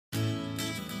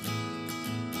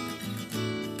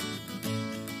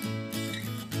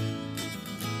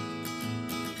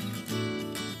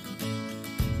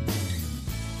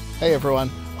Hey everyone,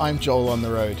 I'm Joel on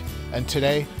the road, and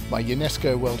today my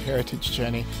UNESCO World Heritage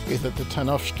journey is at the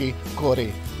Tarnowskie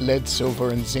Gory lead,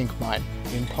 silver and zinc mine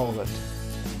in Poland.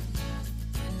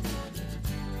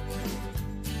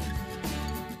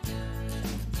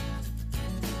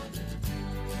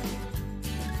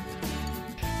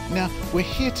 Now, we're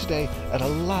here today at a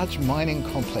large mining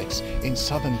complex in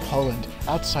southern Poland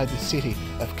outside the city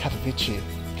of Katowice.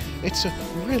 It's a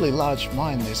really large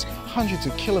mine. There's hundreds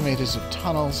of kilometers of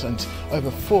tunnels and over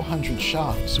 400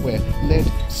 shafts where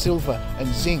lead, silver and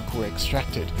zinc were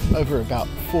extracted over about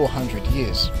 400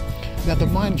 years. Now, the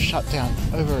mine shut down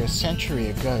over a century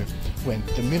ago when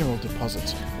the mineral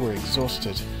deposits were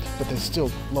exhausted, but there's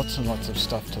still lots and lots of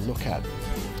stuff to look at.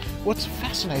 What's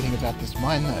fascinating about this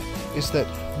mine though is that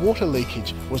water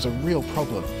leakage was a real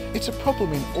problem. It's a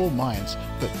problem in all mines,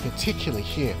 but particularly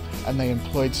here, and they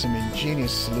employed some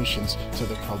ingenious solutions to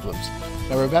the problems.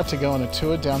 Now we're about to go on a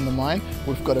tour down the mine.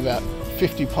 We've got about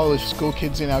 50 Polish school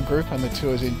kids in our group and the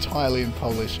tour is entirely in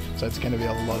Polish, so it's going to be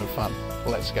a lot of fun.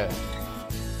 Let's go.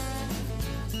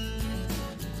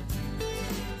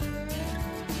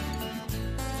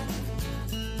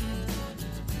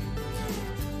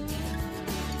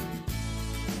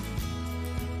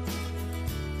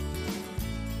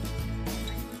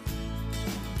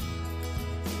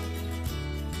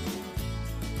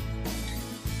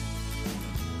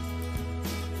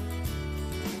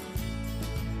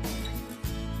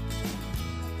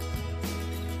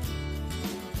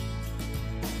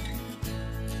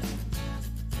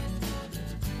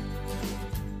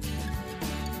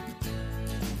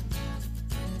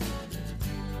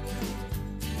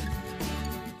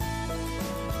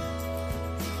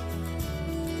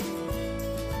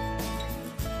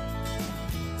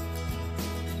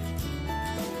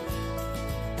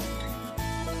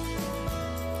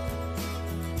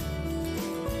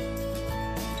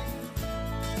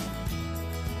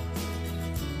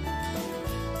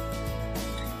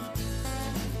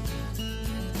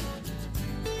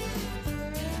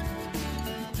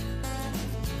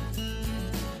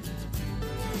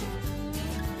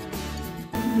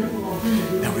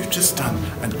 Now we've just done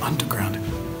an underground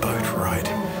boat ride,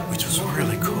 which was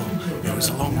really cool. It was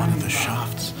along one of the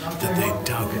shafts that they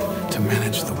dug to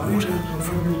manage the water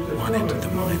from one end of the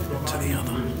mine to the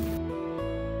other.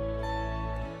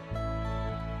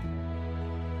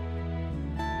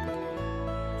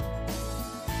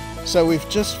 So we've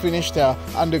just finished our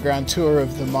underground tour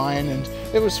of the mine and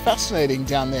it was fascinating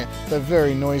down there. They're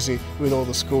very noisy with all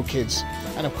the school kids.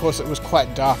 And of course it was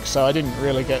quite dark, so I didn't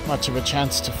really get much of a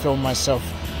chance to film myself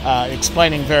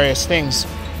explaining various things.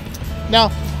 Now,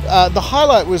 the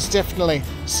highlight was definitely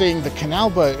seeing the canal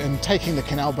boat and taking the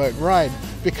canal boat ride,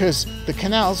 because the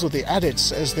canals, or the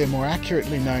adits as they're more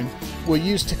accurately known, were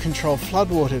used to control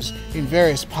floodwaters in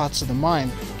various parts of the mine,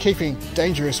 keeping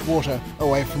dangerous water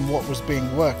away from what was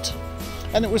being worked.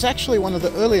 And it was actually one of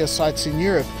the earlier sites in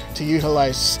Europe to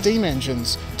utilize steam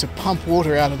engines to pump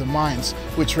water out of the mines,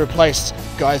 which replaced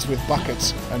guys with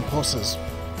buckets and horses.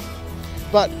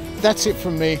 But that's it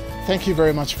from me. Thank you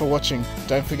very much for watching.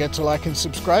 Don't forget to like and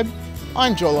subscribe.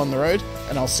 I'm Joel on the road,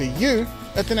 and I'll see you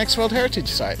at the next World Heritage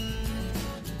site.